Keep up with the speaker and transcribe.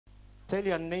Tell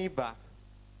your neighbor,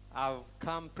 I've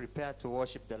come prepared to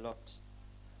worship the Lord.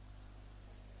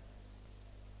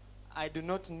 I do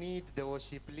not need the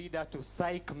worship leader to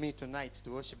psych me tonight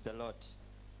to worship the Lord.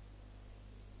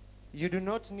 You do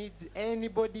not need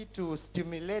anybody to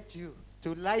stimulate you,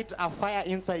 to light a fire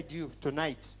inside you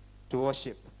tonight to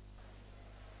worship.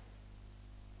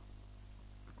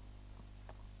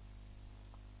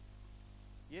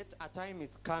 Yet a time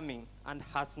is coming and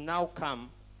has now come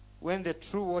when the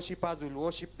true worshippers will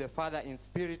worship the Father in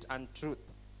spirit and truth.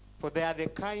 For they are the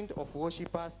kind of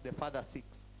worshippers the Father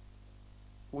seeks.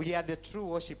 We are the true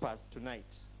worshippers tonight.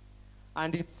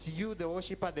 And it's you, the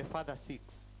worshipper, the Father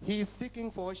seeks. He is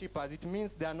seeking for worshippers. It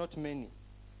means there are not many.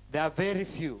 There are very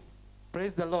few.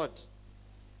 Praise the Lord.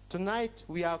 Tonight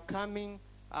we are coming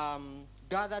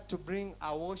gathered to bring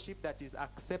a worship that is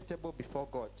acceptable before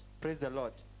God. Praise the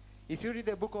Lord. If you read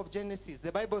the book of Genesis,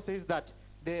 the Bible says that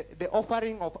the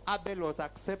offering of Abel was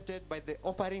accepted, but the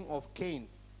offering of Cain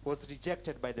was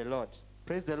rejected by the Lord.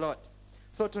 Praise the Lord.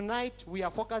 So tonight we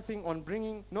are focusing on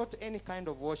bringing not any kind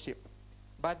of worship,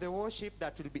 but the worship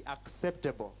that will be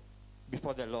acceptable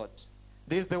before the Lord.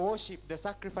 There is the worship, the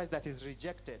sacrifice that is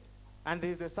rejected, and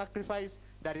there is the sacrifice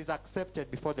that is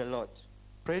accepted before the Lord.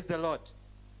 Praise the Lord.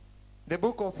 The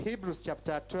book of Hebrews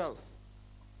chapter 12.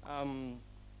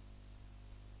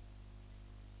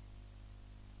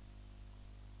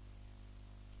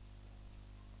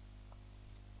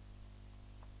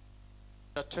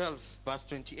 Chapter 12 verse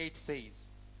 28 says,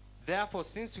 "Therefore,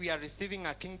 since we are receiving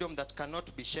a kingdom that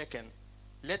cannot be shaken,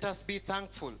 let us be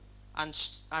thankful and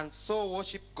so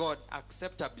worship God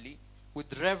acceptably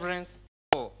with reverence."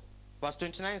 Verse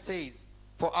 29 says,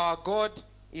 "For our God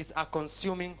is a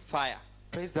consuming fire."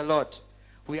 Praise the Lord.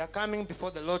 We are coming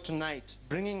before the Lord tonight,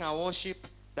 bringing a worship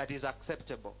that is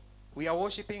acceptable. We are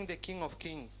worshiping the King of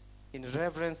Kings in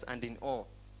reverence and in awe.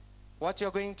 What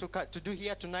you're going to do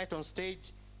here tonight on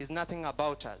stage is nothing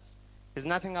about us. It's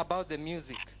nothing about the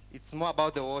music. It's more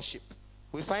about the worship.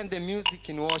 We find the music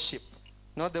in worship,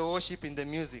 not the worship in the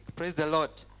music. Praise the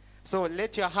Lord. So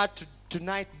let your heart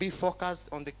tonight be focused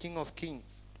on the King of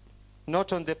Kings,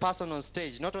 not on the person on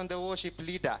stage, not on the worship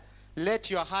leader.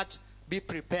 Let your heart be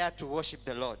prepared to worship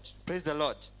the Lord. Praise the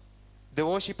Lord. The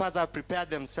worshipers have prepared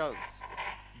themselves.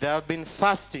 They have been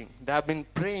fasting. They have been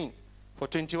praying for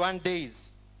 21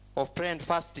 days of prayer and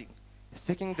fasting,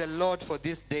 seeking the Lord for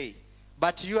this day.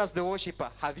 But you as the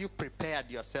worshiper, have you prepared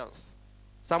yourself?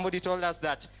 Somebody told us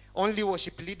that only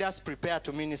worship leaders prepare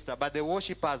to minister, but the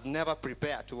worshipers never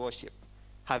prepare to worship.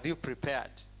 Have you prepared?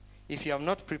 If you have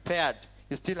not prepared,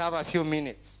 you still have a few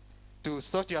minutes to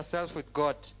sort yourself with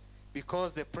God,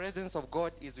 because the presence of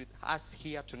God is with us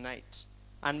here tonight.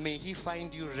 And may he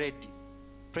find you ready.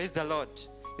 Praise the Lord.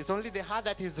 It's only the heart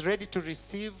that is ready to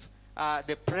receive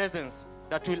the presence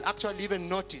that will actually even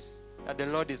notice that the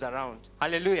Lord is around.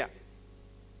 Hallelujah.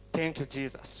 Thank you,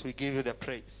 Jesus. We give you the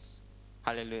praise.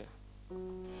 Hallelujah.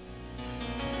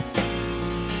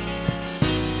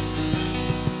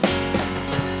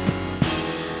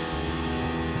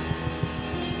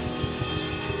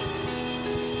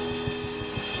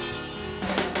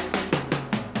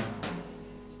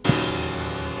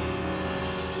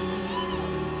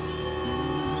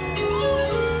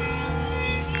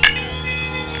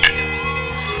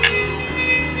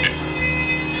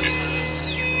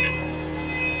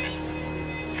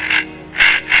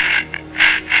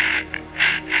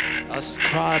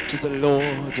 Ascribe to the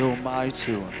Lord,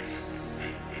 Almighty ones.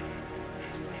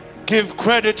 Give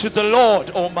credit to the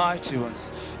Lord, Almighty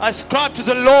ones. Ascribe to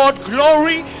the Lord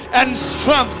glory and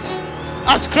strength.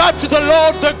 Ascribe to the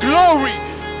Lord the glory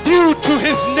due to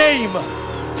his name.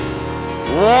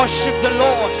 Worship the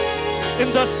Lord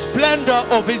in the splendor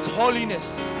of his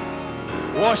holiness.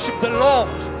 Worship the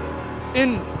Lord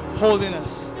in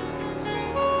holiness.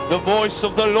 The voice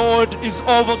of the Lord is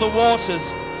over the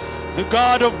waters. The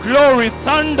God of glory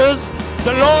thunders.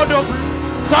 The Lord of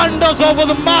thunders over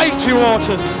the mighty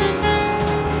waters.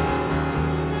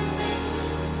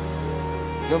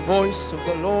 The voice of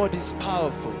the Lord is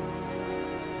powerful.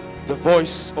 The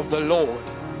voice of the Lord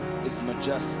is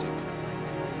majestic.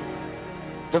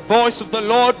 The voice of the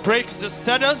Lord breaks the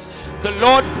cedars. The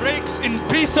Lord breaks in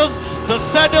pieces the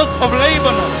cedars of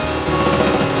Lebanon.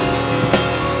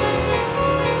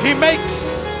 He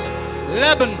makes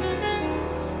Lebanon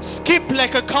skip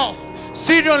like a calf,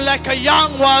 Syrian like a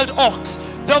young wild ox.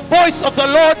 The voice of the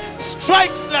Lord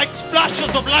strikes like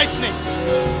flashes of lightning.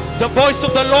 The voice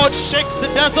of the Lord shakes the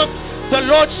deserts. The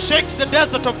Lord shakes the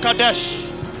desert of Kadesh.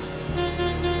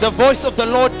 The voice of the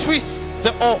Lord twists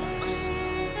the oaks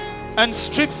and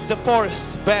strips the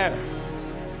forests bare.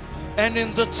 And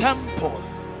in the temple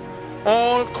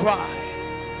all cry,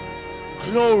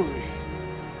 Glory.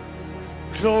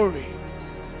 Glory.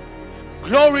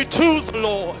 Glory to the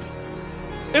Lord.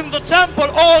 In the temple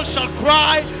all shall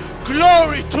cry,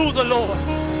 glory to the Lord.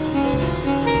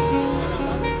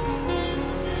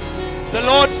 The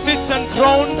Lord sits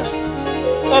enthroned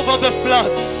over the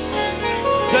floods.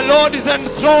 The Lord is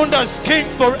enthroned as King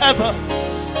forever.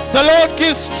 The Lord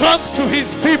gives strength to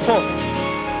his people.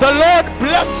 The Lord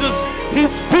blesses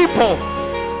his people.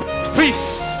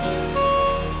 Peace.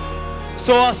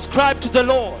 So ascribe to the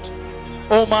Lord,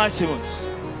 Almighty ones.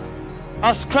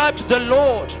 Ascribe to the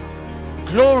Lord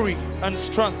glory and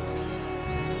strength.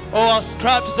 Or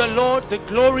ascribe to the Lord the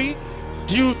glory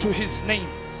due to his name.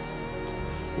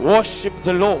 Worship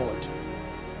the Lord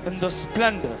in the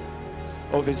splendor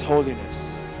of his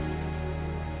holiness.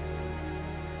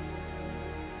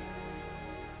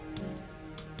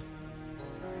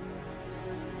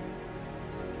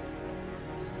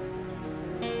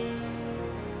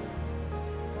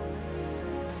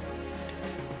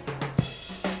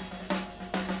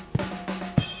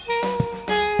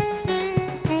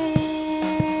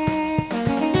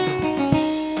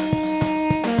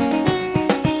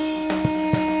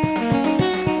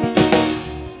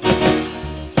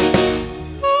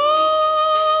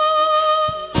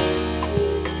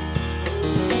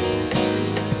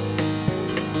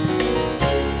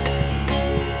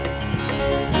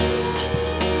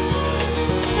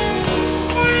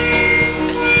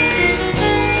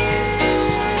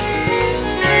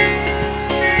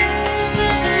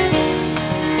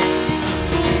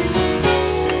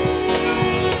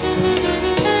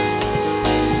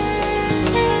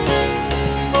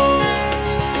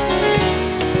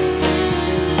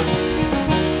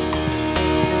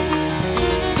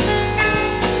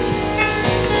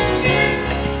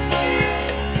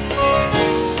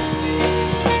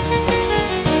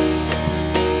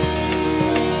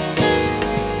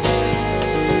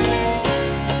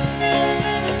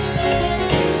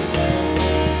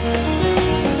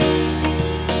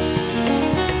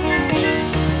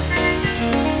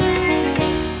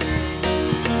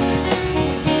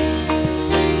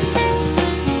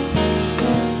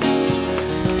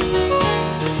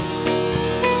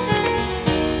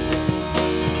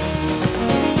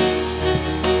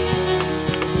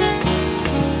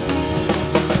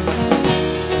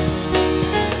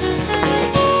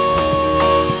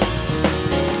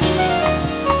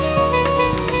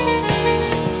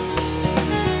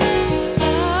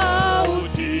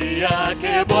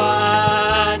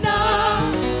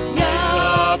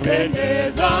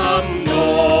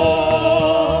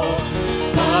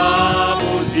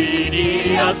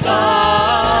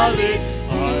 asali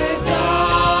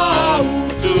umejaa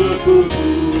utukufu,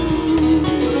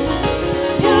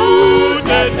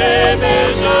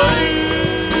 utetemesha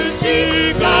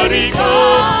nchi katika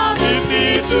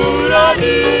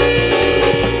misiturani.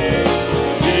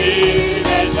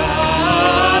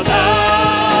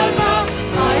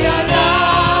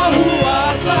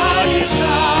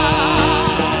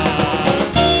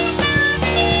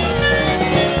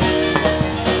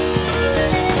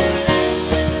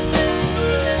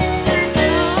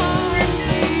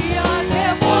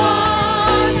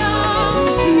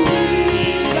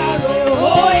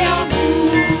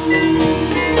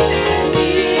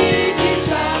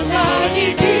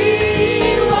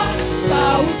 Nikichanganyika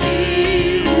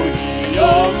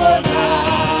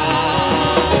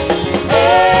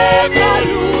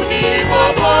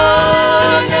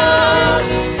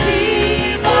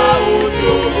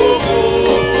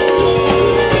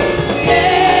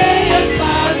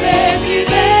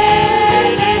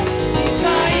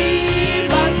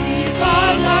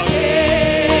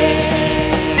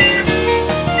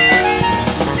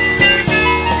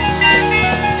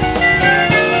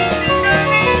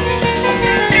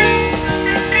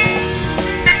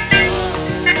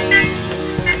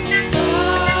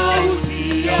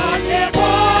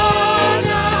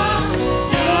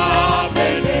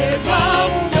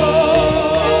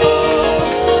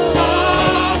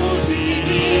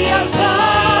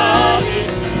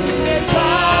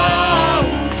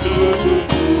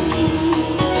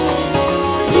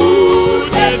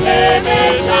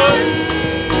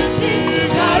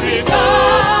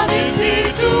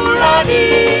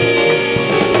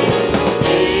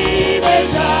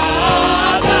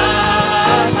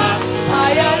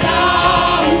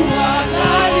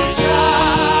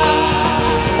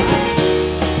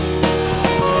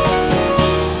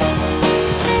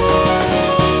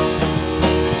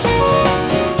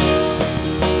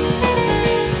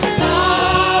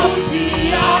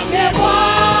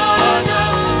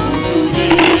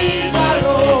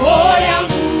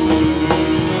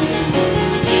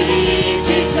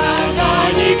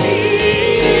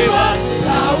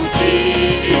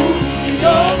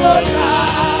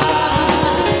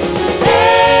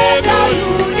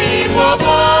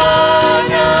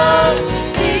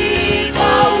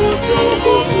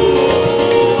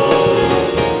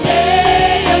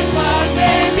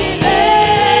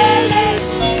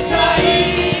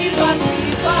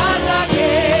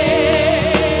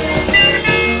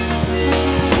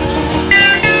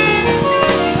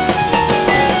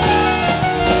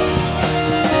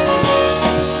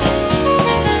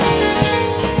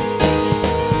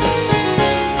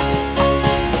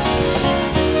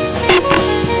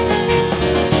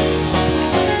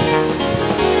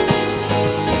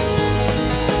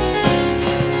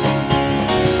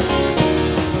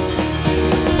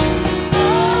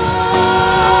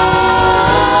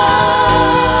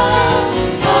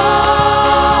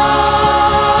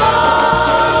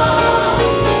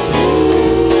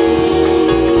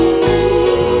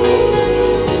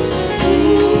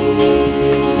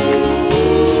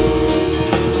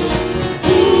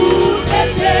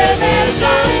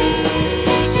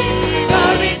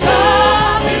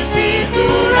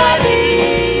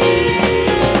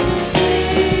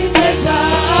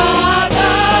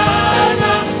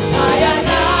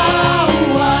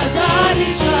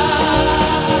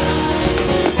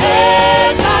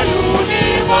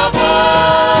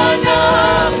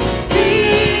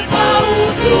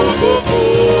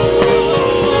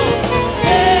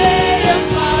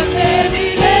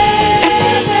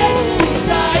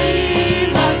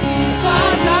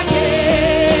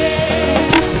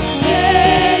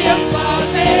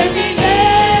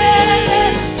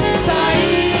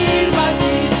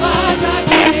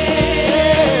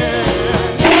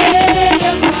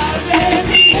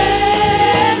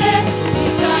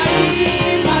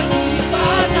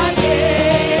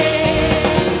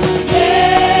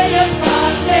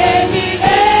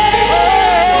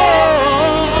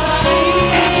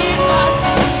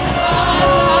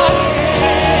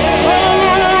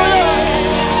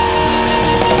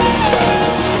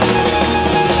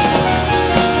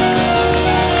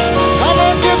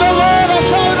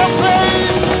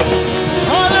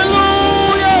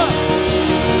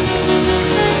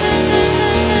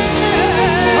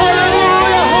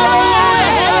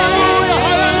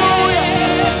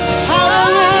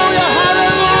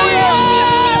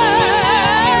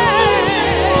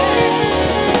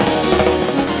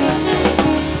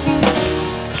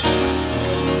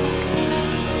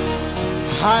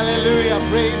Hallelujah.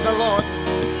 Praise the Lord.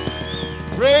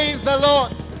 Praise the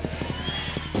Lord.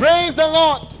 Praise the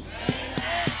Lord.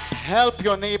 Help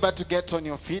your neighbor to get on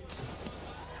your feet.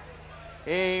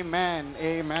 Amen.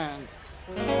 Amen.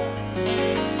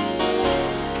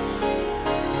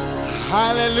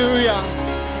 Hallelujah.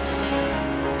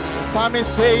 The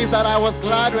psalmist says that I was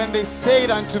glad when they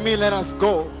said unto me, let us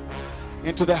go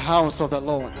into the house of the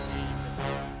Lord.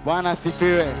 Bwana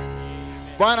sifiwe.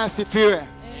 Bwana sifiwe.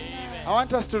 I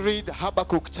want us to read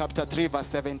Habakkuk chapter 3 verse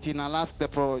 17. I'll ask the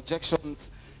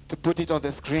projections to put it on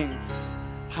the screens.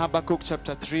 Habakkuk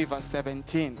chapter 3 verse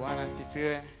 17. Bwana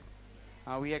sifiwe.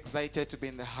 Are we excited to be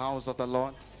in the house of the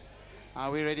Lord? Are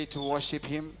we ready to worship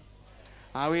him?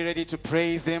 Are we ready to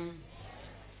praise him?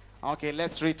 Okay,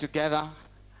 let's read together.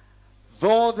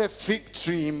 Though the fig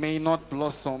tree may not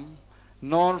blossom,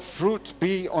 nor fruit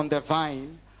be on the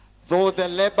vine, though the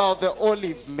labor of the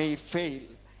olive may fail,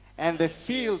 and the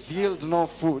fields yield no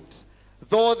food,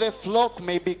 though the flock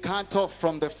may be cut off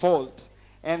from the fold,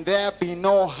 and there be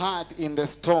no herd in the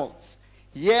stalls,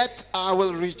 yet I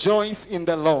will rejoice in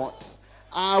the Lord.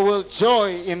 I will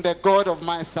joy in the God of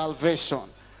my salvation.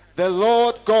 The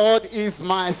Lord God is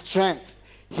my strength.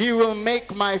 He will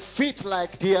make my feet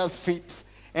like deer's feet,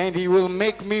 and he will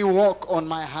make me walk on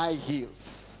my high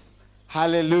heels.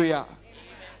 Hallelujah. Amen.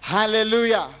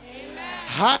 Hallelujah. Amen.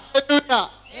 Hallelujah.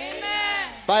 Amen.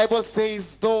 Bible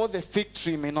says, though the fig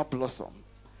tree may not blossom,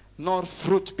 nor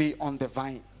fruit be on the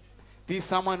vine. This is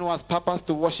someone who has purpose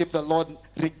to worship the Lord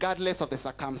regardless of the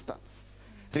circumstance,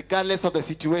 regardless of the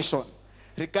situation,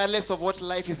 regardless of what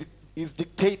life is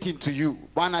dictating to you.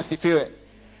 Bwana sifiwe.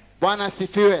 Bwana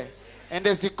sifiwe. And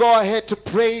as you go ahead to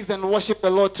praise and worship the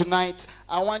Lord tonight,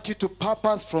 I want you to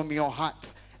purpose from your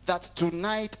heart that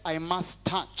tonight I must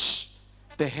touch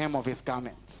the hem of his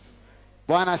garments.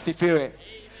 Bwana sifiwe.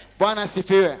 Bwana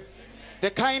sifiwe. The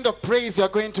kind of praise you are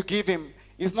going to give him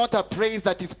is not a praise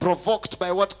that is provoked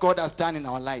by what God has done in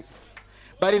our lives,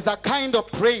 but it's a kind of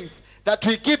praise that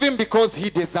we give him because he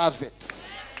deserves it.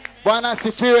 Bwana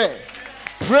sifiwe.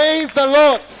 Praise the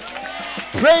Lord.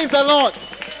 Praise the Lord.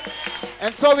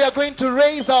 And so we are going to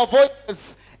raise our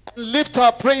voices and lift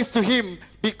our praise to him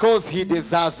because he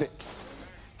deserves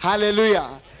it.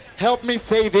 Hallelujah. Help me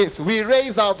say this. We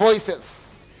raise our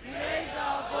voices,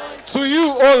 to you,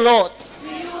 O Lord,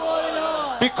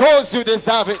 because you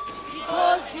deserve it.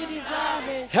 Because you deserve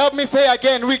it. Help me say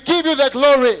again. We give you the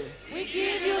glory. We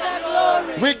give you the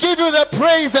glory. We give you the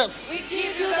praises. We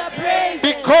give you the praise.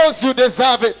 Because you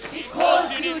deserve it.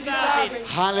 Because you deserve it.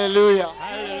 Hallelujah.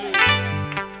 Hallelujah.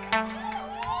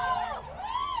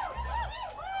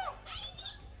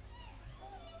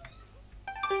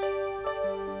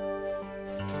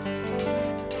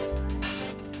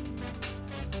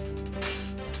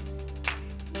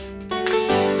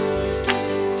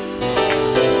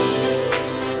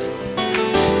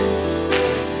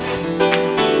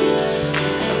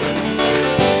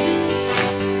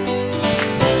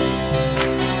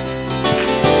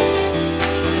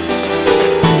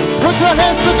 Put your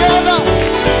hands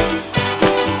together.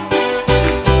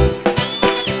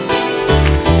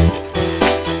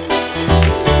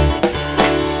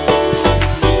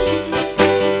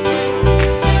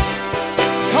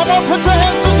 Come on, put your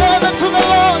hands together to the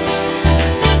Lord.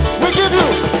 We give you.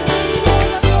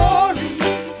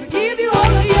 We give you all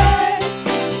the yes.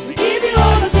 We give you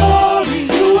all the glory.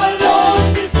 You alone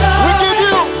deserve We give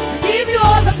you. it. We give you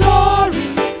all the glory.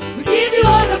 We give you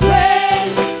all the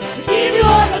praise. We give you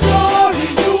all the glory.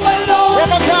 You alone One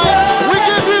more time. deserve We it.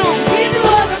 give you. We give you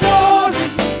all the glory.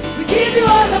 We give you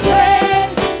all the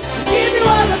praise. We give you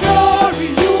all the glory.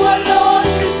 You alone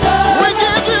deserve We it.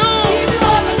 give you. We give you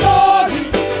all the glory.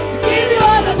 We give you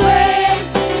all the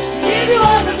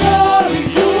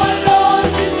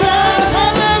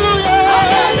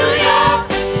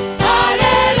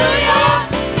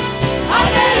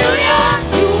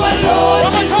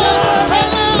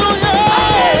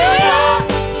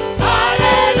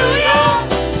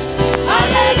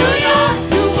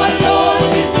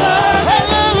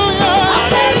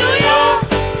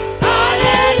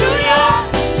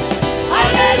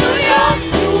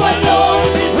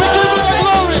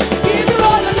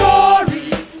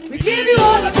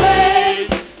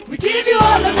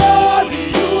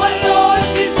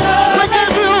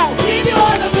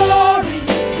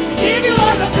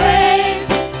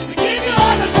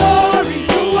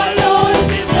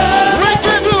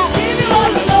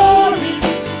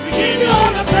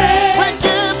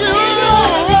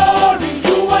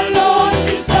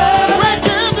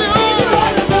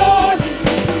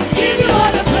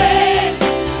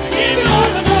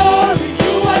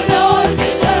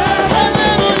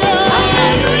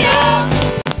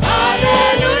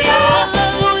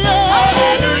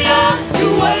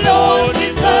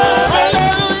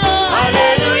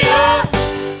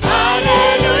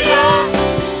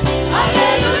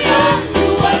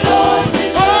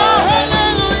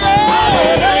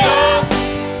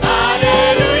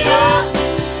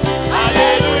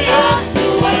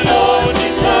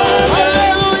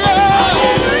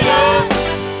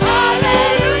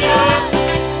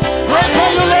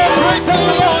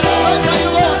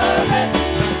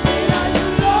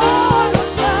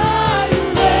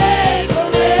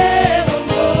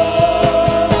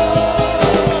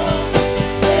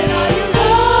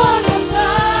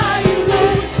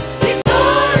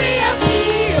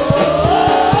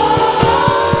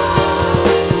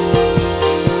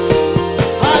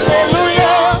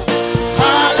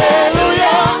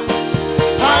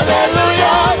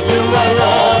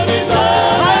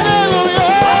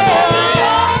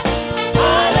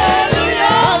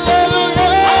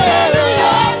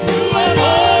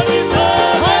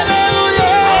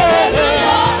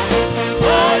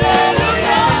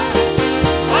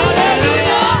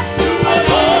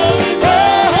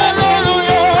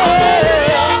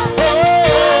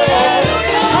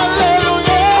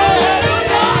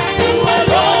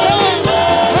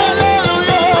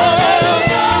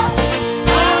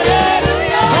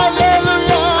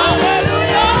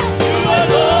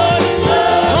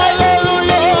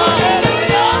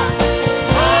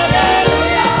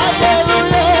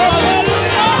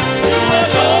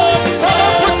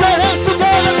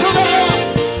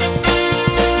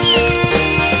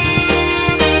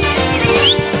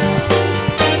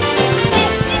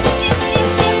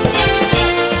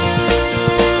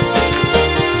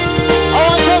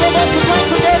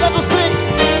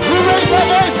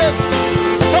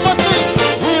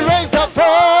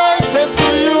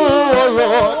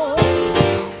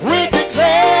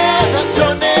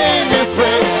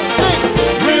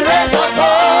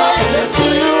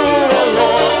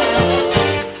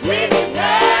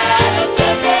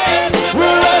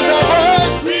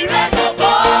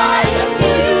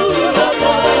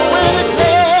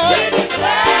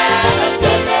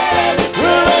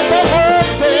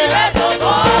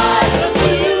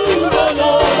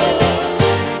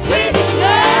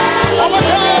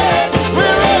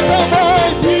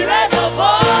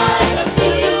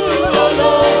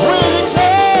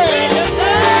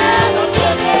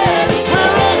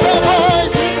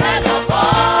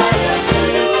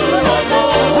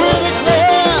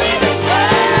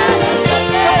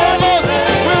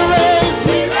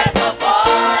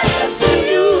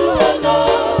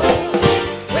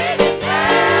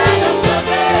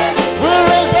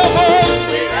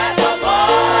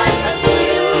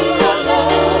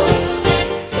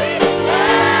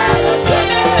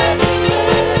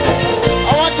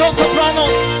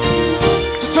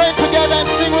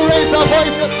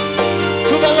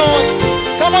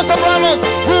your sopranos,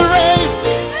 we raise,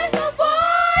 raise our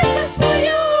voices to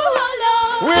you, oh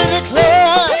Lord. we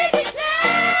declare, We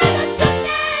declare that your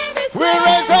name is we great.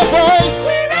 raise our voice,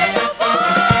 We raise our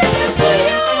voices to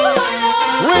you, oh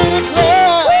Lord. we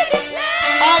declare, We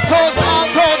declare altos,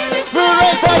 altos, we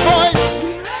raise our voice,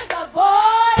 we raise our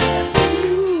voices to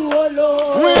you, oh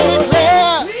Lord. we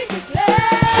declare, We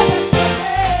declare that your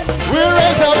name is we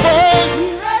raise our voice,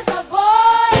 We raise our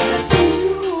voices to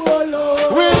you, oh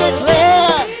Lord. we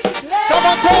declare, come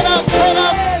on, tell us,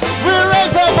 we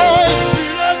raise our voice, we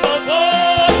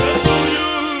declare, we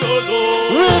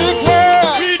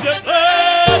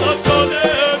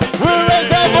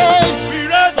raise our voice,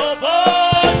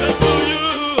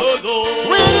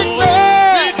 we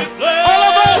declare, all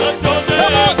of us,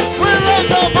 come on, we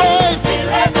raise our voice, We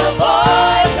raise our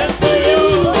voices to you,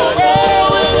 oh Lord. oh,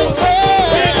 we declare,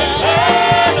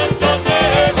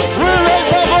 we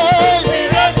raise our voice,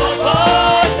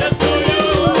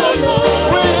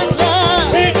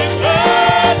 we declare,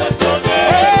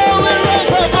 oh, we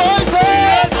raise our voices,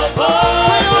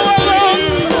 say, oh Lord,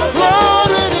 Lord,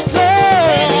 we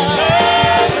declare,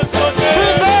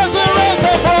 Jesus, we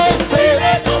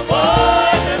raise our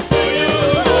voices,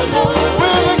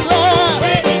 we declare,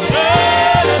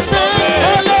 sing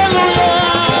hallelujah,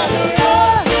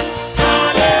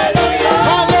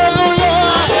 hallelujah,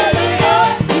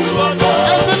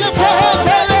 as we lift our hands,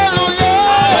 hallelujah,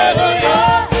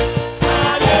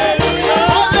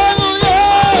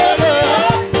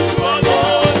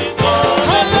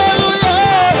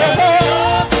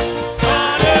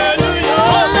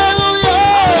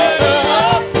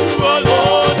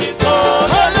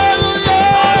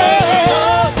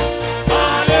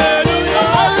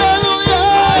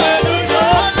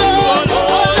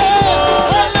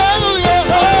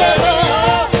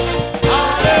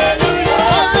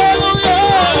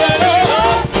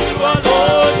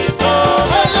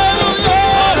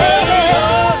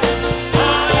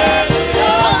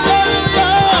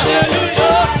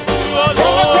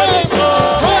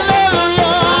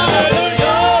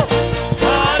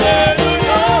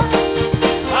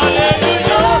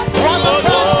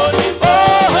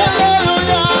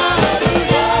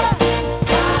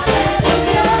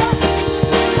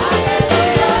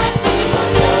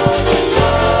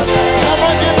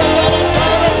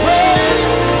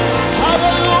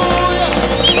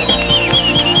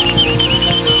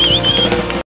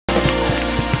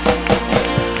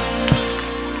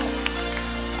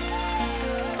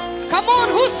 Come on,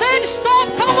 who said stop?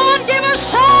 Come on, give a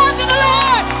shout to the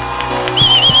Lord.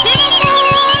 Give a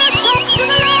more shout to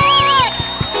the Lord.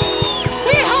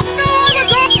 We have no other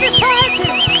God besides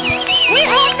Him. We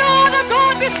have no other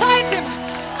God besides Him.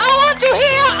 I want to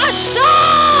hear a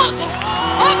shout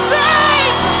of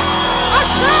praise. A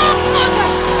shout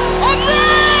of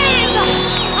praise.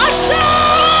 A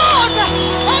shout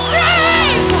of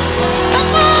praise.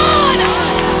 Come on.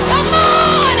 Come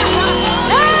on.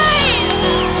 Hey.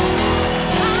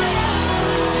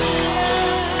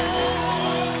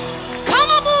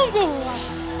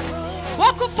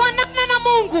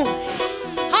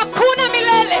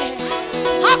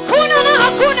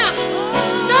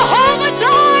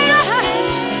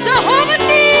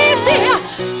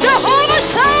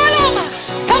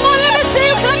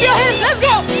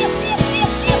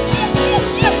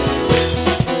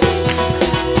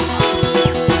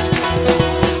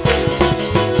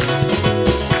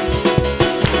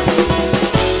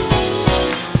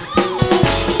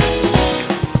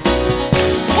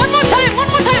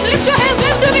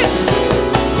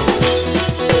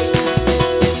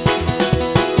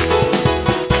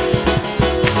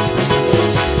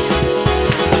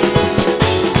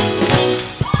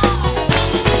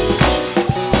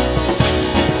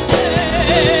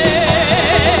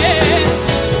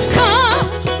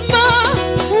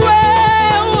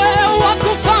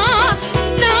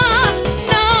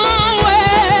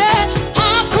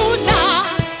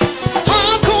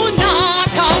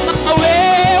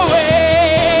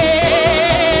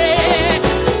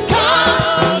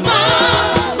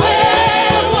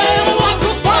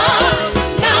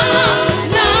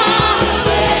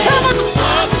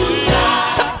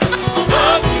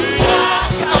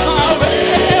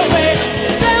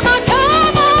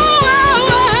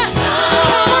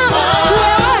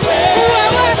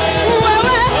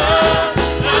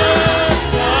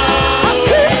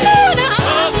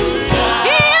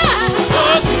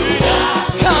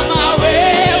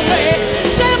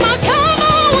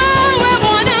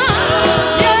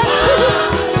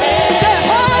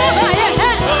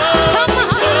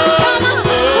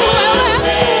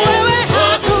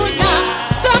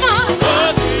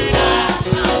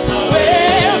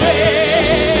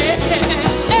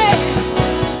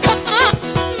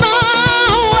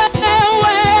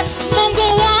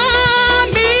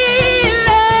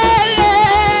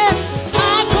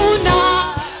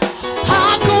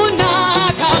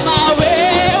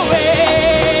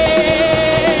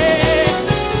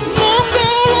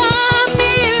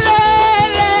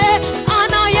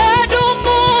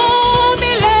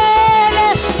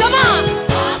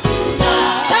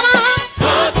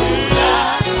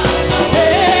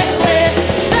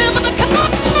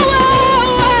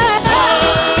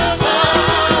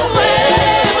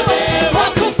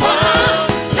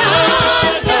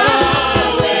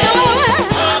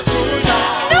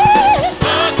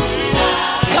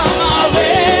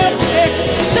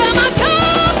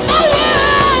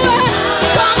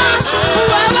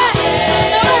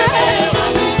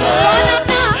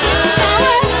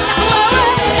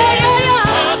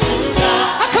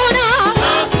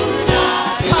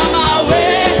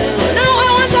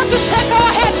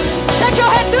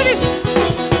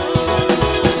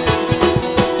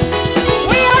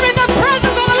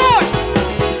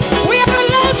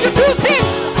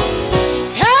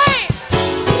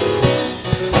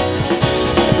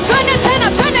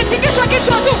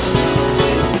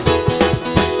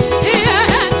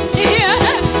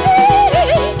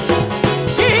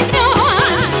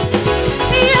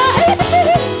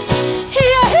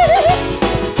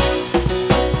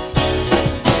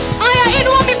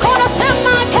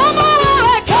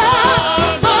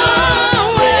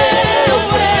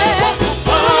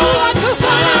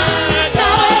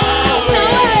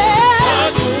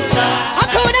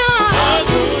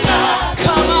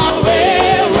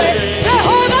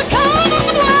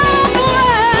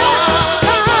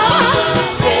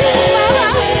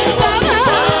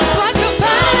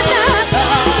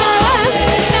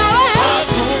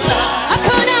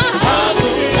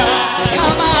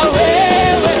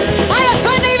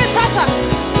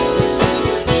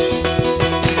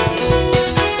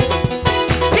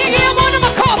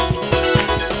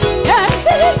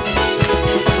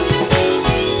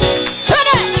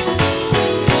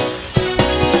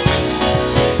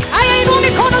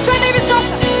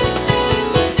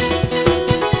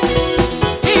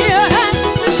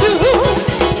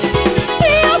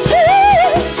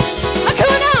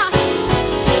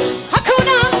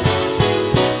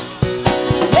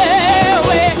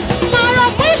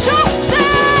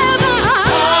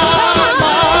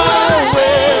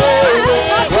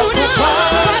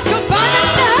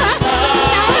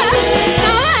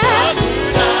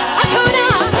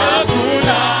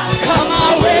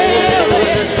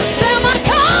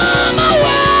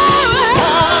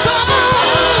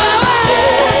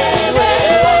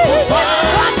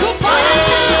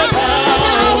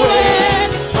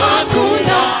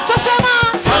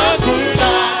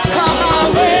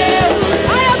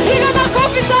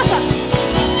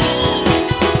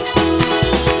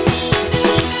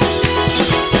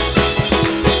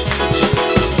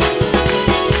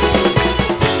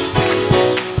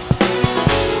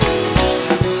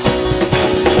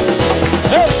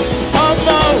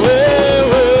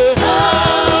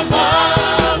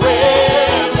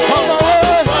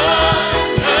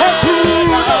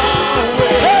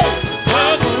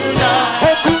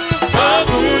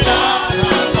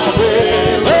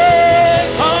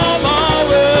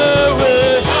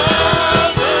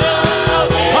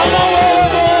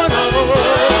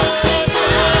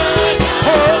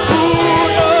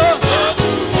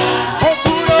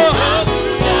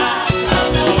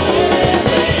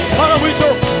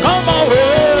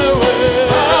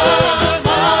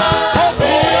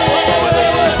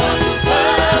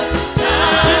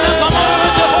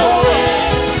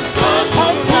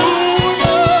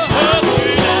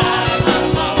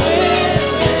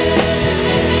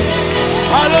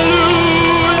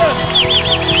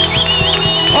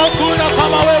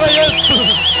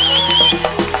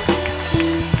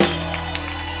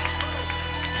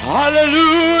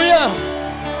 Haleluya.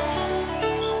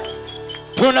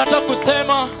 Tunataka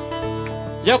kusema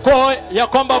ya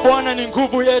kwamba Bwana ni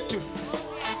nguvu yetu,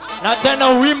 na tena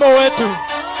wimbo wetu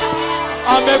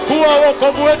amekuwa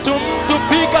wokovu wetu.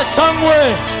 Tupiga shangwe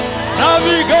na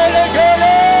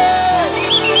vigelegele.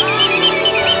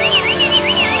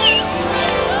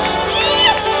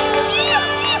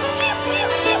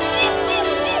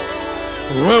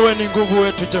 Wewe ni nguvu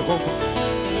wetu Jehova,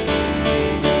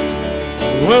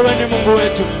 wewe ni Mungu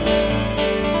wetu.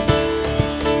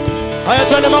 Haya,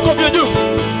 twende makofi juu.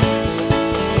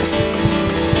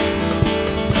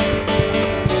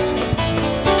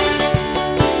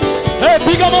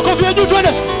 Piga makofi juu,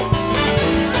 twende.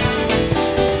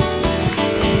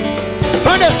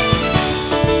 Twende.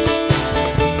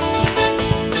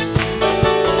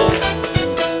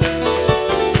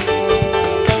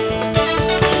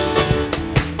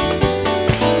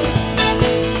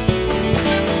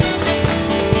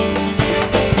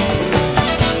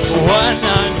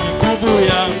 Bwana ni nguvu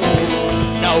yangu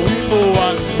na wimbo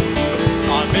wangu,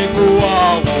 amekuwa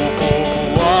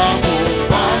wokovu wangu.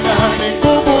 Bwana ni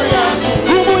nguvu yangu,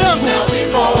 Nguvu yangu na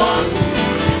wimbo wangu,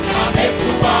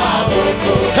 amekuwa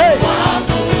wokovu Hey!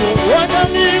 wangu. Bwana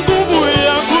ni nguvu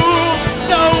yangu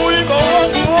na wimbo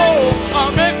wangu,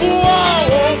 amekuwa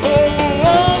wokovu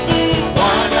wangu.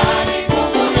 Bwana ni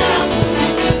nguvu yangu,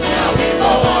 na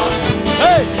wimbo wangu,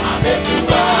 Hey!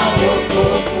 amekuwa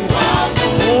wokovu wangu.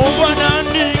 Bwana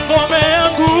ni ngome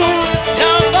yangu na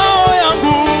ngao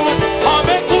yangu,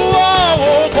 amekuwa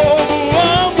wokovu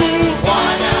wangu.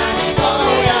 Bwana ni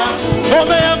ngome yangu,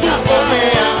 Ngome yangu, ngome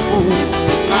yangu,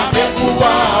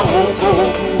 amekuwa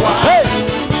wokovu wangu. Hey!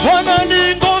 Bwana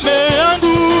ni ngome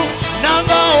yangu na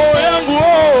ngao yangu,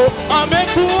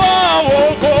 amekuwa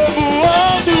wokovu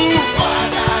wangu.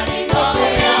 Bwana ni ngome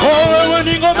yangu, Wewe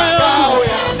ni ngome yangu, ngao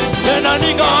yangu, tena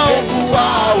ni ngao. amekuwa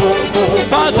wokovu wangu.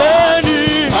 Pazeni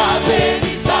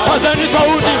Pazeni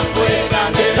sauti, shangwe na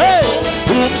nderemo. Hey!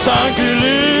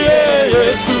 Tumshangilie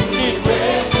Yesu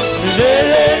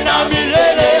milele na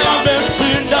milele,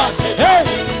 amemshinda. Hey!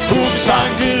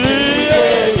 Tumshangilie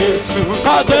Yesu,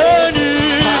 pazeni.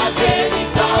 pazeni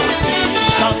sauti,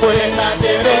 shangwe na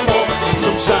nderemo.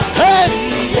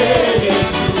 Tumshangilie Hey!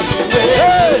 Yesu,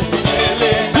 Hey!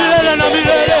 milele na Milele na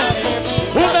milele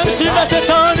umemshinda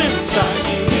Shetani.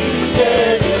 Shangilie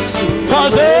Yesu,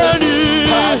 Pazeni.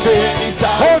 pazeni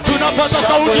sauti, Oh, tunapata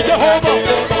sauti Jehova,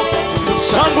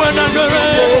 shangwe na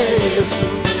nderemo. Yesu,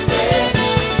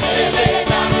 milele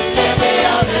na milele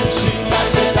amemshinda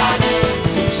Shetani.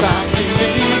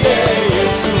 Tumshangilie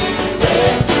Yesu,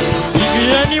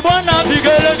 Pigieni Bwana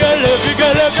vigelegele,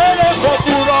 vigelegele kwa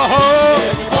furaha.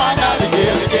 Bwana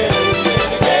vigelegele,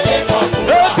 vigelegele kwa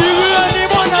furaha. Pigieni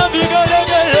Bwana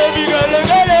vigelegele,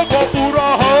 vigelegele kwa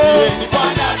furaha.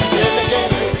 Bwana vigelegele,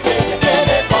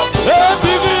 vigelegele kwa furaha.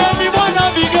 Pigieni Bwana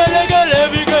vigelegele,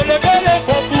 vigelegele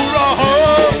kwa furaha.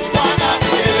 Bwana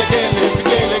vigelegele,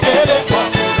 vigelegele kwa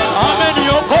furaha.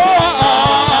 Ameniokoa,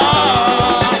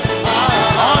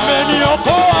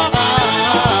 ameniokoa.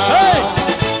 Hey!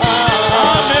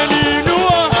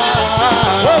 Ameniinua.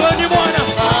 Wewe ni Bwana,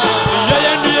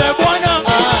 yeye ndiye Bwana.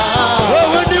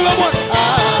 Wewe ndiwe Bwana,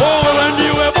 wewe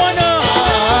ndiwe Bwana,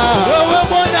 wewe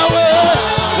Bwana,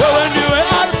 wewe ndiwe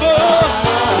Alfa,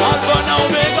 Alfa na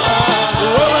Omega.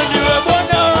 Wewe ndiwe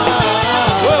Bwana,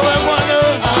 wewe Bwana,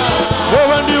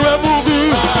 wewe ndiwe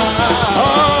Mungu.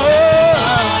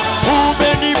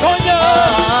 Umeniponya,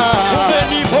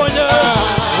 umeniponya.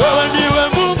 Wewe ndiwe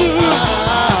Mungu.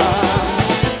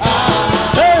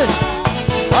 Hey!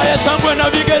 Haya, shangwe na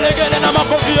vigelegele na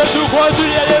makofi yetu kwa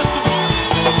ajili ya Yesu.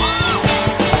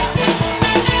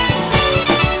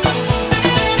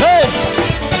 Hey!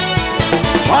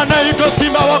 Anaitwa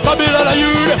Simba wa kabila la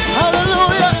Yuda.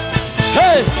 Hallelujah.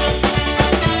 Hey!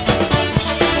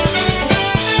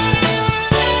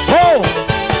 Oh!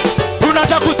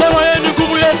 Tunataka kusema yeye ni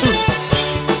nguvu yetu.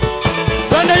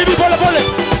 Twende hivi pole pole.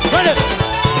 Twende.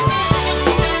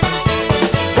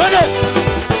 Twende.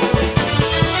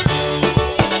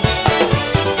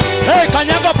 Hey,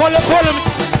 kanyaga pole pole.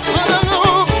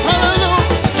 Hallelujah.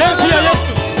 Hallelujah. Dance ya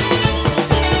Yesu.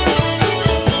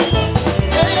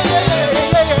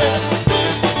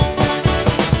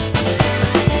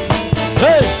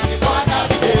 Hey! Bwana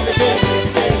vigelegele,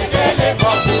 vigelegele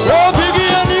kwa furaha. Oh,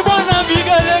 pigieni Bwana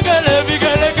vigelegele,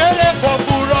 vigelegele kwa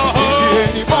furaha.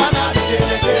 Bwana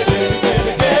vigelegele,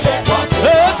 vigelegele kwa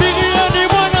furaha. Pigieni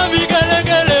Bwana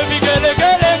vigelegele,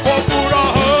 vigelegele kwa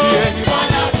furaha.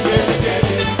 Bwana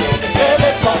vigelegele, vigelegele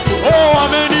kwa furaha. Oh,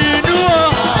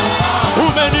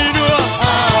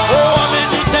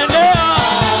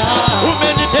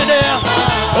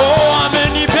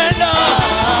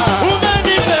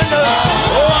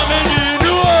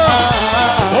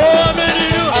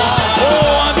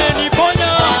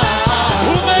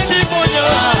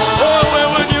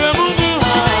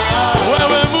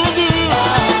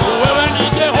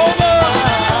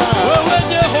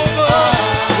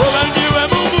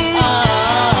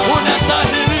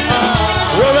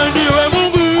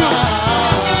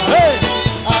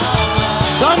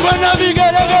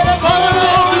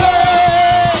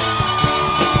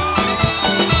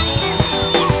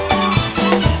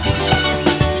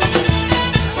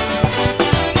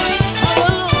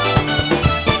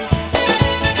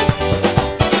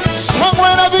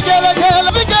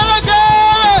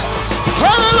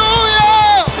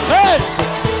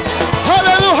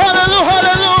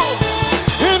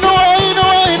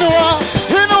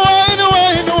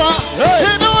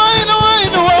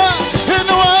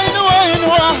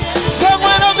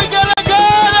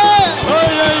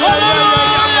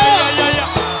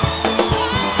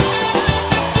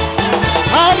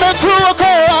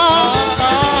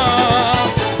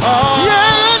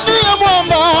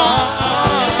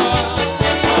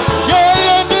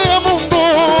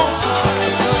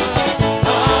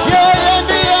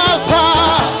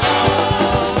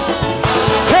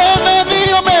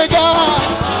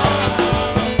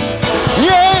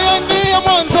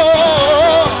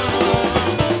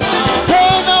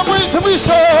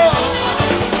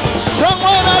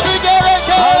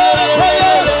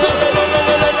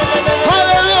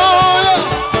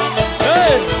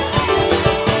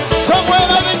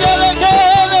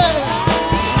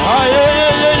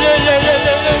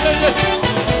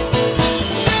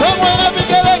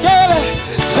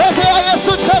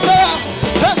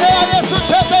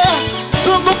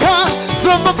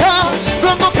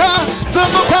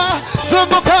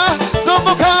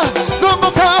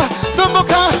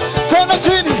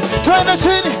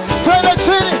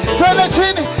 twende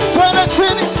chini, twende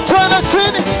chini, twende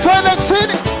chini, twende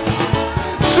chini.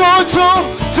 Juju,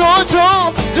 juju,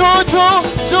 juju,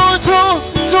 juju,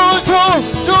 juju,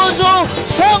 juju.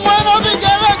 Shangwe na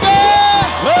vigelegele.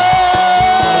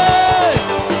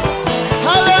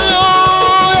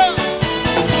 Hallelujah.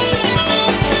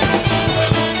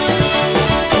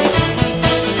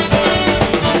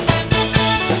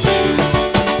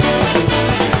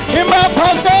 Imba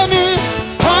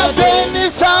pazeni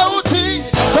sauti,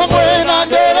 shangwe na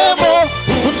nderemo,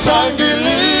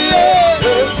 tumshangilie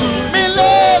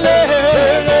milele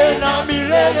na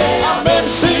milele.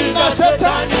 Amemshinda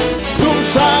shetani,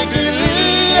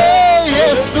 tumshangilie,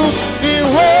 Yesu ni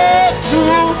wetu.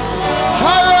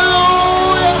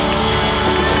 Hallelujah.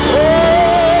 Oh.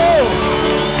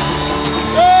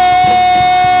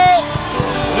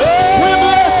 We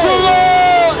bless you,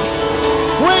 Lord.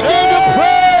 We give you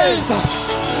praise.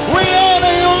 We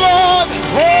honor you, Lord.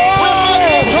 We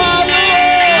magnify you,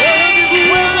 Lord. We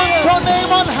lift your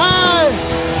name on high.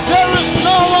 There is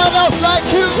no one else like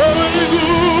you.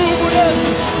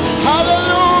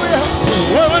 Hallelujah.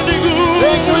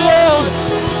 Thank you, Lord.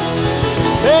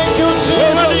 Thank you,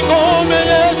 Jesus.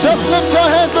 Just lift your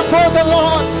hands before the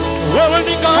Lord.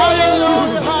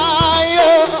 Hallelujah.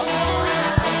 Fire.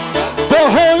 The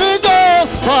Holy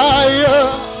Ghost fire.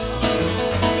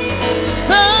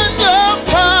 Send your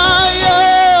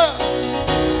fire.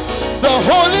 The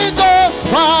Holy Ghost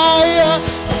fire.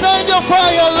 Send your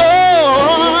fire,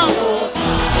 Lord.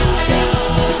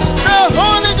 The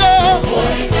Holy Ghost.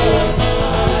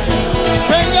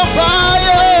 Send your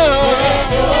fire.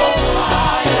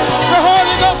 The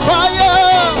Holy Ghost fire.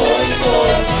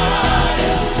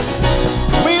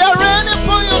 We are ready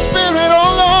for your spirit, oh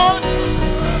Lord.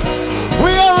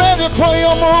 We are ready for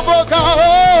your move, oh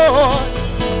God.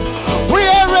 We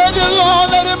are ready, Lord,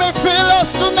 that you may fill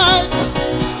us tonight.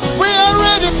 We are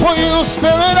ready for you,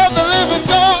 Spirit of the living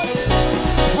God.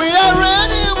 We are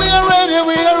ready, we are ready,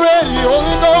 we are ready,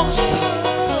 Holy Ghost.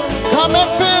 Come and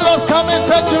fill us, come and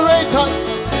saturate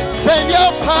us. Send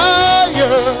your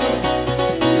fire.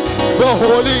 The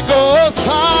Holy Ghost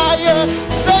fire.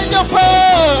 Send your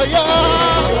fire.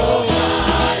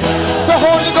 The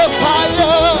Holy Ghost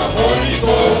fire.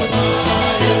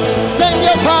 Send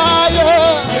your fire.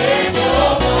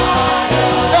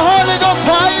 The Holy Ghost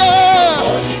fire.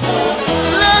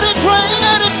 Let it rain,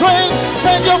 let it rain.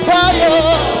 Send your fire.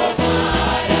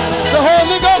 The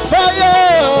Holy Ghost fire.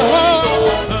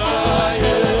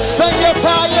 Send your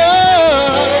fire.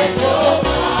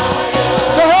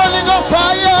 The Holy Ghost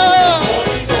fire.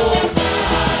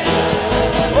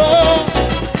 Oh,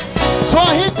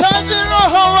 twahitaji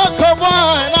roho wako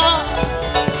Bwana,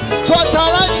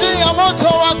 twatarajia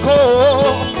moto wako.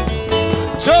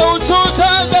 Njoo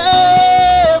utujaze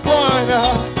Bwana,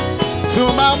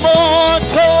 tuma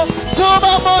moto,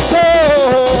 tuma moto.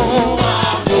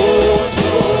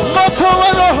 Moto wa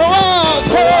roho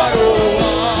wako.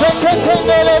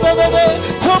 Sheketendele bebebe,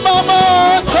 tuma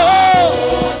moto.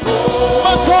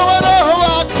 Moto wa roho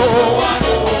wako.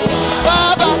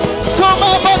 Baba, tuma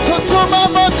moto, tuma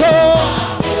moto.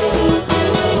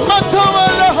 Moto wa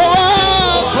roho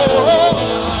wako.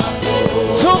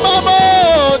 Tuma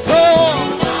moto.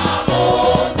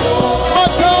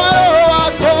 Moto wa roho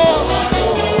wako.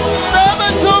 Baba,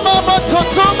 tuma moto,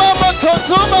 tuma moto,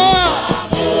 tuma.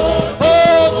 Oh,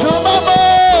 tuma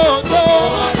moto.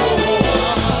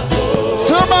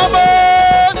 Tuma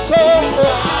moto.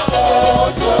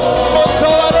 Moto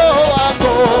wa roho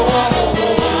wako.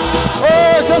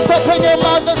 Oh, just open your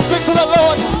mouth and speak to the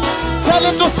Lord. Tell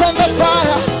him to send the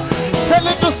fire. Tell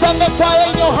him to send the fire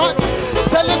in your heart.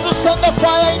 Tell him to send the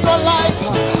fire in your life.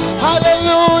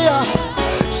 Hallelujah.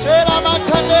 Shera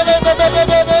matandele bebe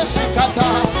bebe shikata.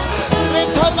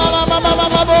 Ritana la mama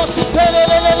mama boshi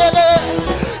telelelele.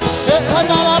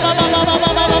 Shetana la mama mama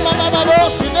mama mama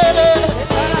boshi nele.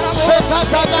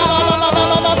 Shetana la mama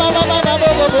mama mama mama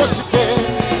boshi te.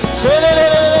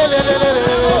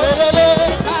 Shelelelelelelelelele.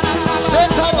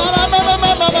 Shetana la mama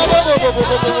mama mama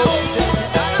boshi te.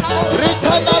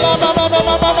 Ritana la mama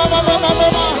mama mama mama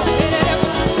mama.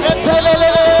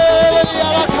 Retelelelele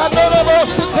ala kanoro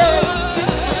boshi te.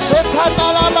 Shetana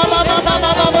la mama mama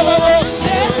mama boshi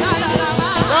te.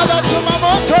 Baba tuma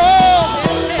moto.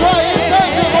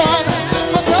 Twahitaji Bwana,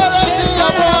 twatarajia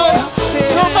Bwana.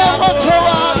 Tuma moto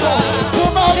wako,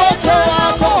 tuma moto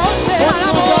wako.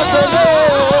 Utujaze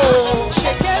leo.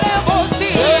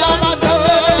 Shela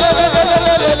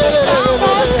matalelelelelelelele.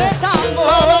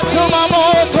 Baba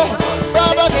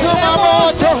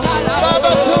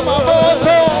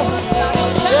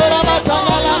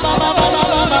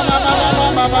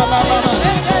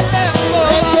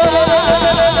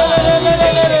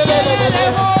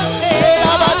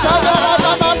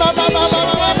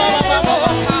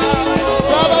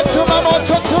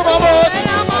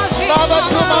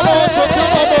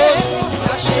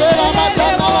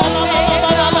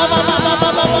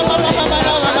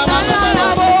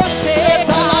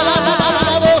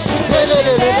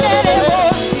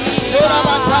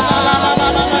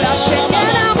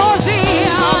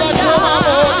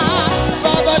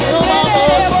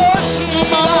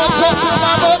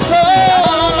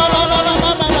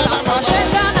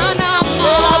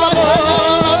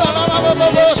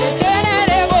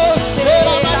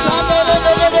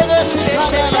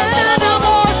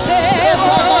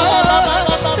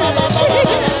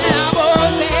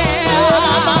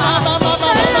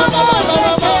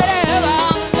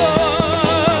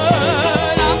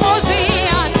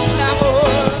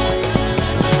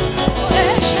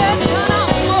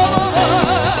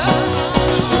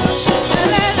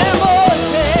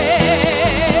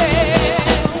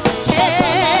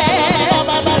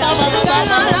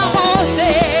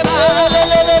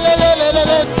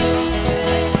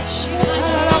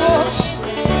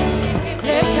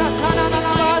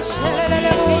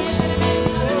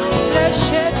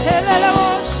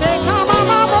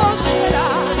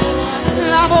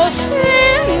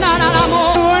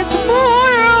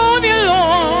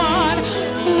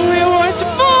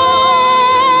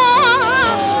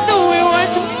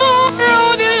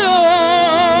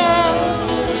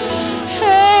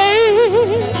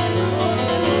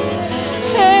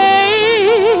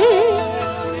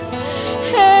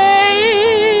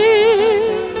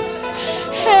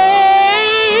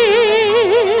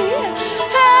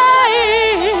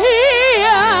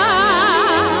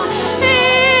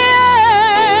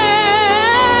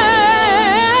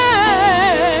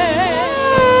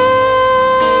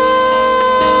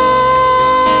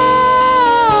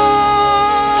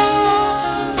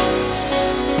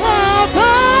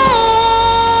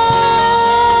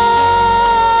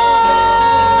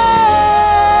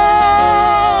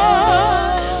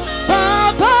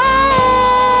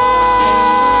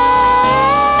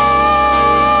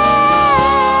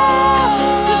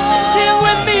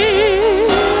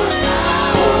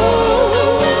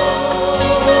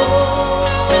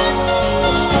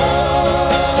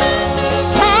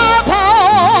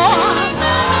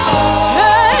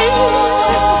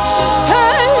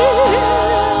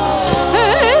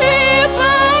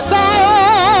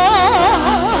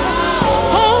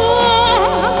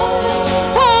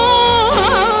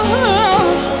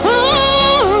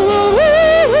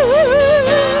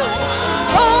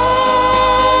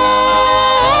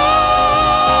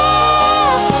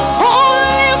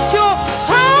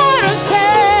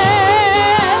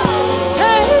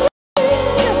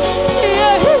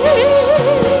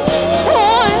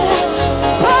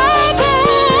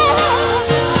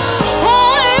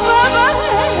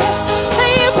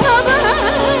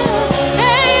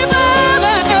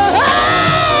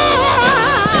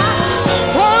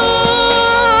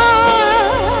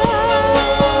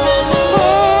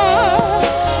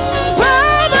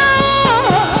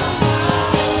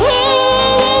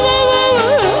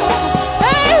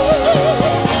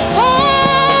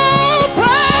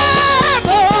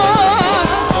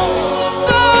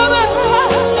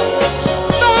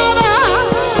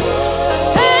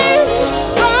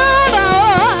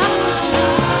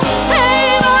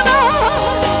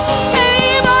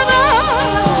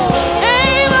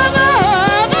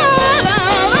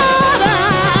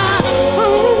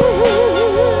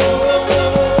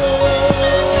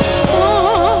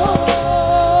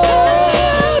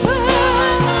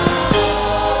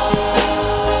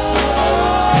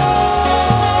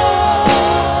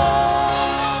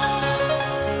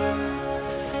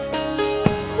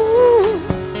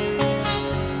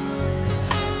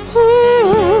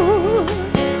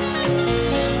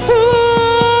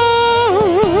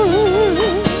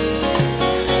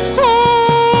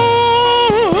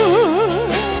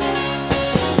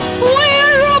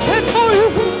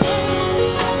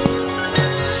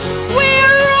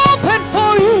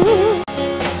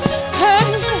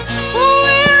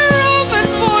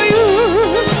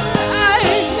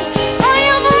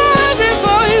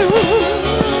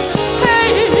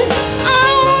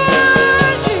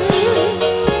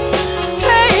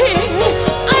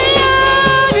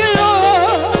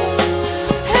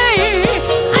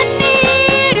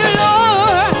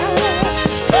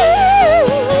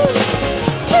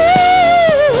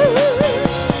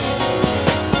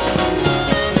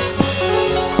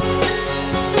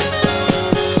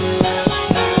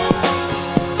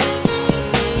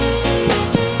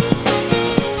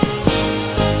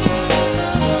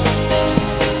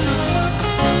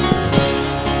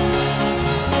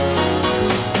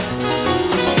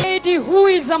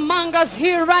among us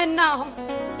here right now,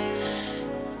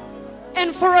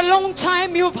 and for a long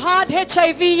time you've had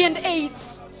HIV and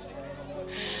AIDS,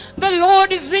 the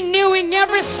Lord is renewing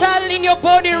every cell in your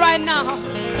body right now.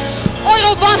 All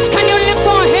of us, can you lift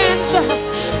our hands?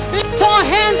 Lift our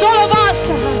hands, all of us.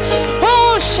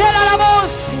 Oh,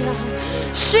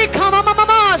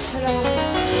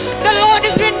 the Lord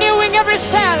is renewing every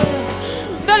cell.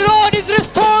 The Lord is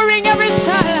restoring every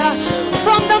cell,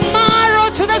 from the marrow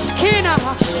to the skin,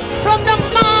 from the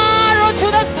marrow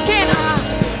to the skin,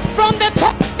 from the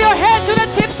top of your head to the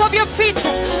tips of your feet.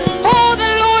 Oh,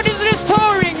 the Lord is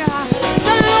restoring.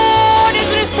 The Lord is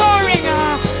restoring.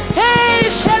 Hey,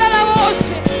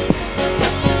 Shalalavosi.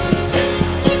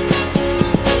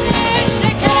 Hey,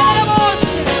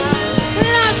 Shakalavosi.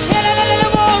 La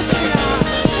Shalalavosi.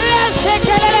 La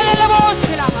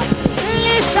Shakalavosi.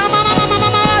 Lisha mama mama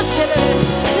mama.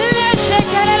 La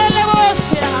Shakalavosi.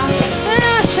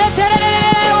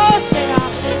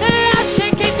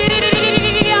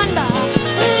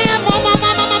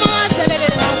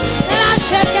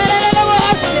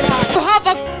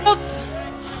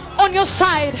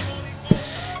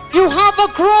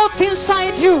 growth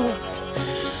inside you.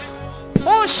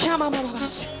 Oh,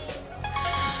 Shamamabas.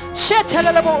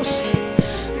 Shetelelebos.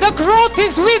 The growth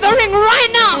is withering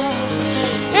right now.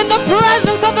 In the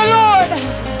presence of the Lord.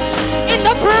 In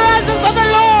the presence of the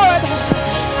Lord.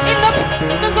 In the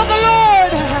presence of the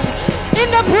Lord. In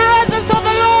the presence of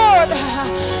the Lord.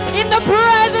 In the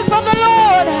presence of the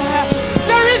Lord.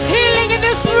 There is healing in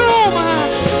this room.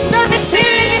 There is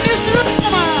healing in this room.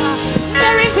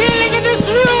 There is healing in this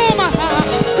room.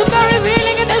 There is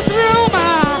healing in this room.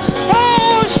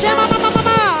 Oh, Shema Mama.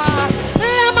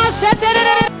 Lama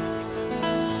Setere.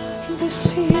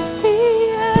 This is the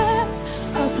air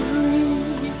I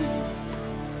breathe.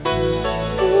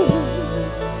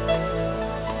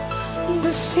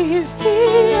 This is the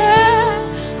air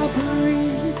I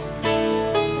breathe.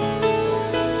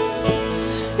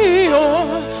 Your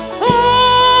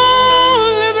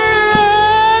holy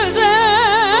presence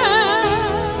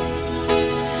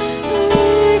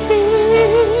living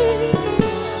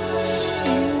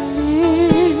in me.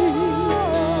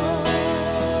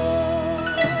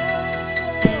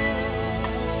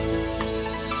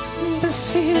 This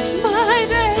is my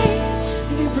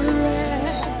daily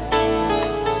bread.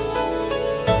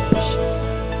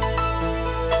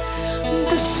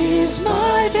 This is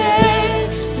my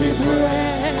daily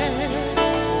bread.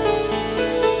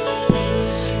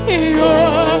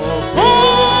 Your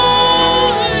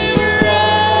holy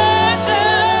presence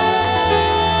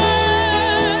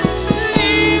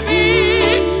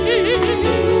living in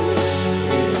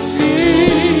me.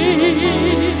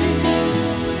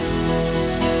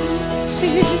 This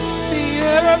is the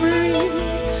air I breathe.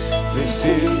 This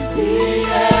is the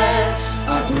air I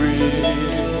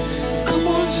breathe. Come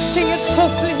on, sing it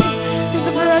softly in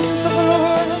the presence of the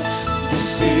Lord.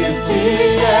 This is the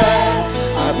air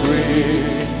I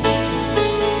breathe.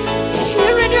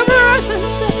 Here in your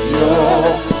presence,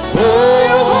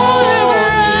 Your holy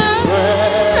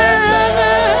presence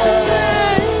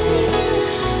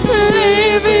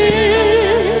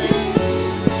living.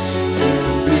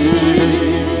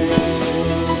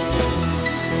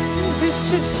 This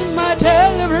is my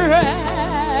daily bread.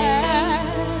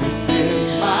 This is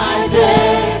my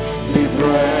daily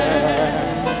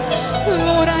bread.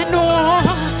 Lord, I know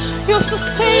you're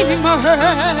sustaining my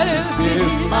heart. This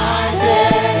is my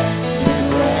daily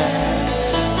bread.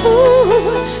 Ooh,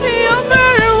 your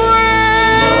very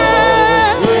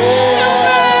word, your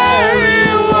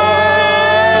very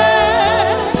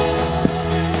word,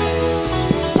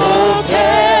 spoken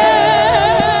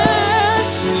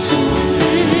to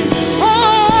me.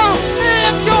 Oh,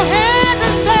 lift your hands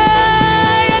and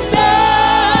say it now.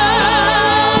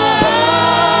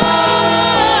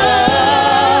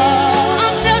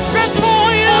 I'm desperate for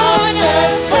you. I'm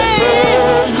desperate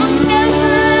for you.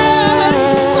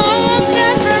 I'm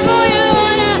desperate for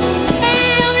you.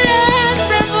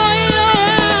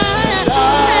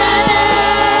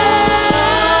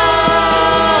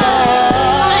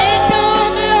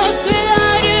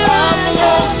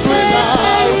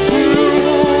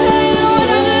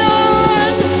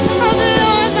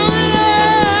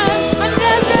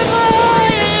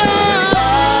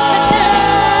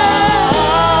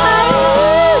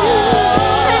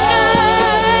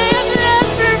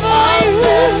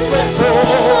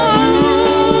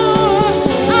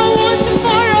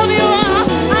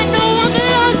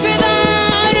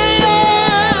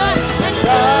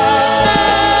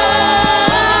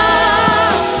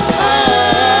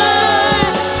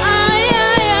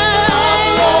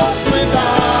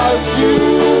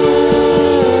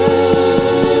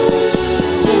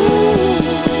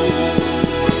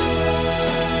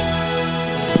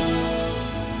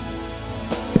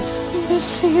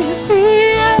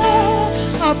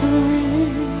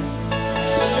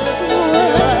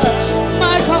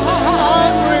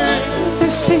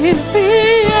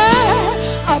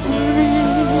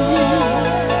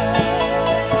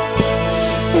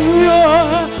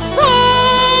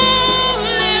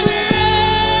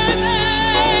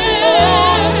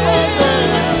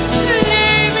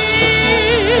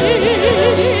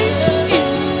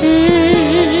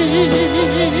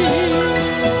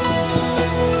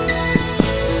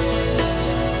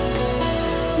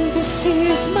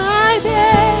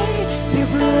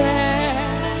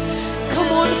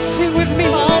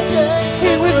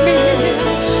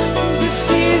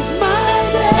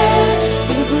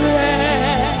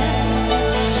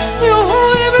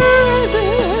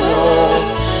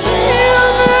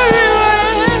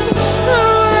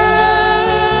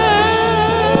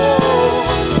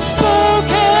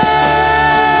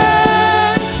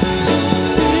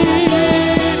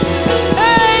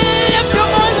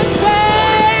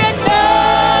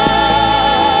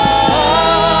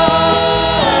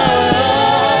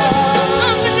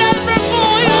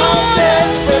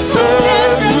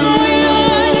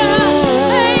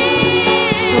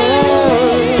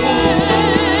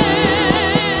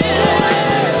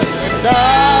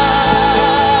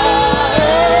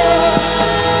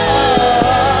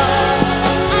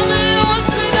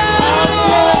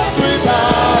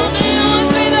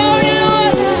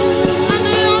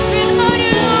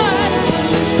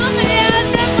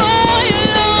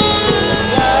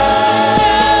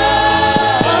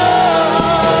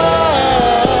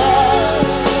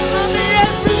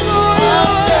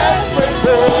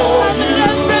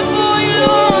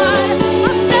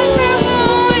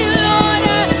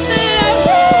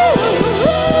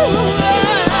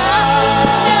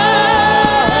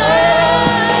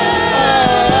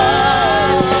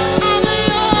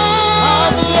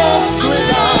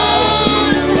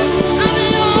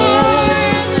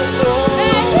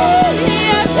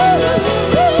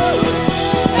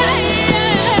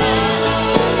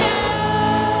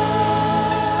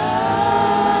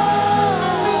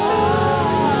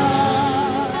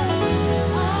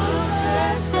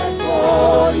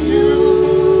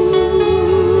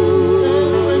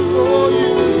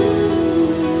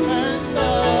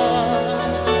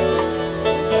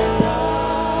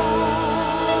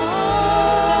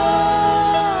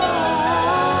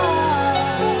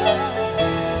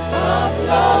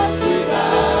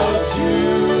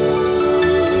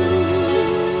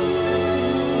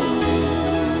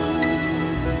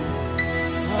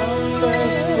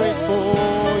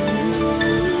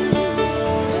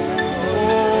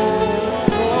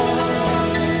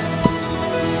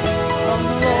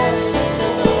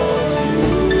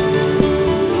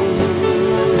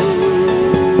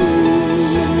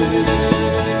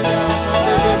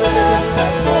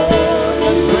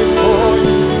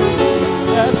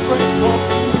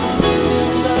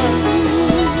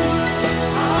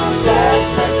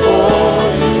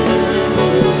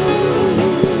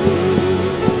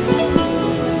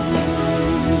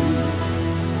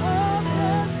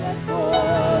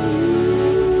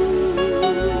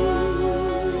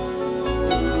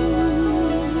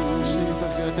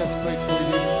 Jesus, we are desperate for you.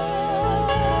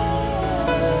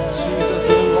 Jesus,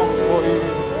 we long for you.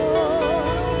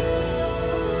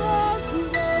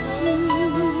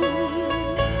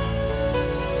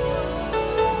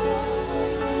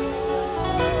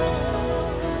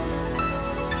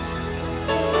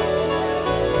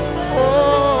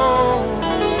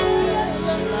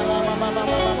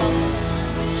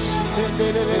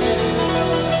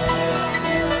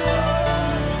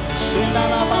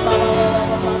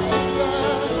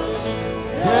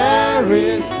 There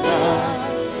is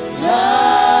none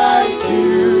like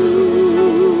you.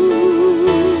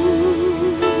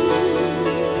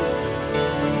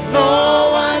 No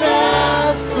one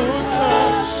else could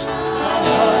touch my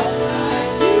heart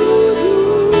like you do.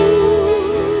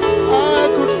 I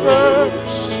could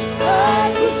search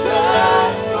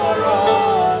for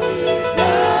all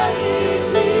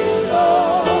eternity,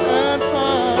 Lord, and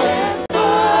find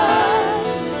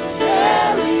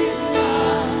there is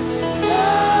none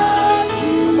like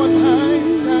you. One more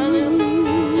time, tell him,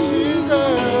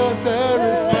 Jesus, there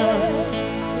is none.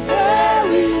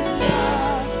 There is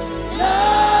none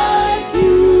like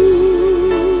you.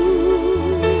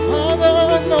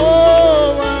 Father, no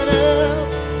one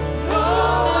else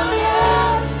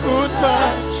could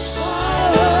touch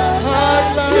my heart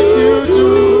like you do.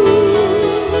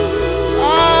 I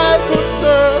could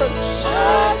search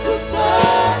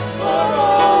for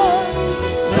all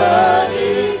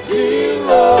eternity,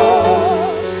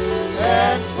 Lord,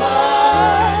 and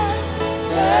find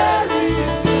there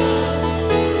is none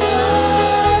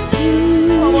like you.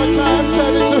 One more time,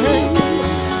 tell it to him.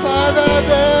 Father,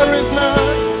 there is none.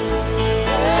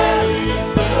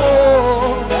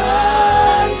 Oh,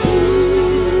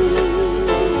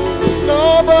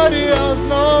 nobody else,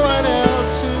 no one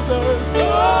else, Jesus.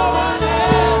 No one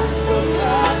else will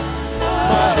touch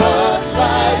my heart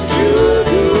like you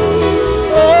do.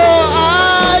 Oh, I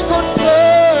could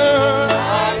search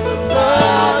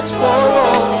for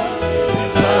all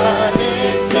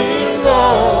eternity,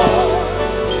 Lord,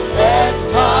 and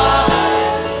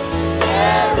find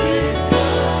there is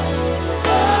none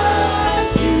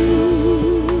like you.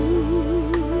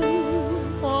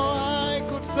 Oh, I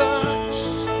could search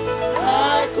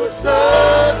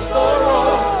for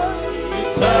all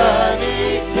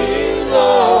eternity,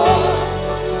 Lord,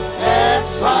 and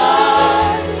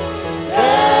find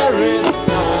there is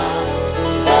none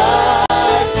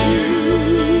like you.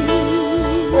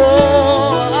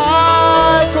 Oh, I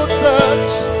could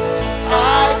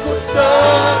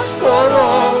search for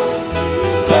all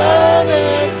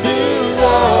eternity,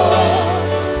 Lord,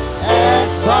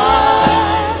 and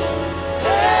find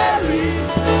there is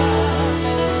none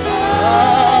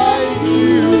like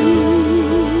you.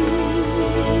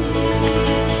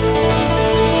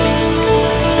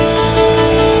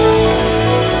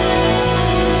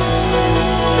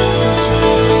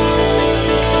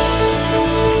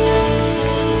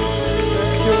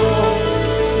 Thank you, Lord.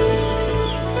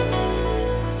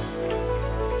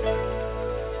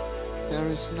 There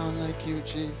is none like you,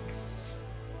 Jesus.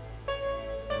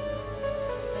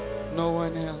 No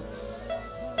one else.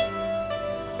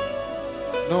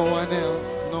 No one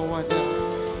else. No one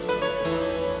else.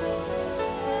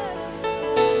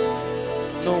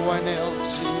 No one else,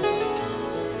 Jesus.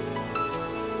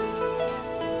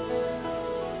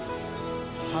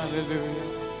 Hallelujah.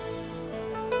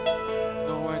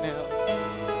 No one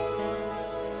else.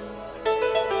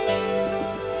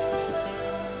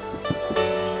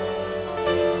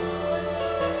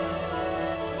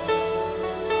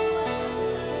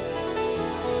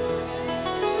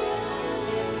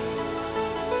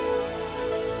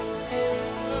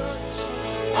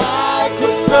 I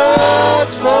could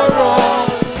search for all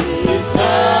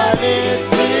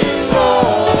eternity,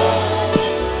 Lord,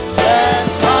 and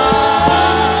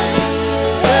find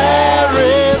there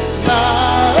is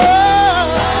none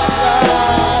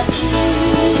like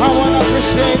you. I want to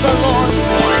appreciate the Lord.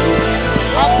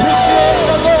 Appreciate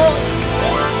the Lord.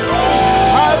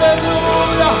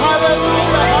 Hallelujah,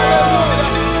 hallelujah, hallelujah.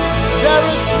 There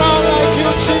is none like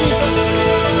you, Jesus.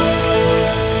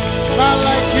 None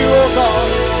like you, oh God.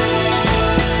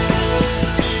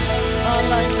 None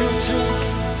like you,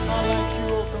 Jesus. None like you,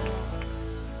 oh God.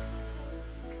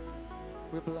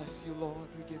 We bless you, Lord.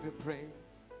 We give you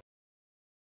praise.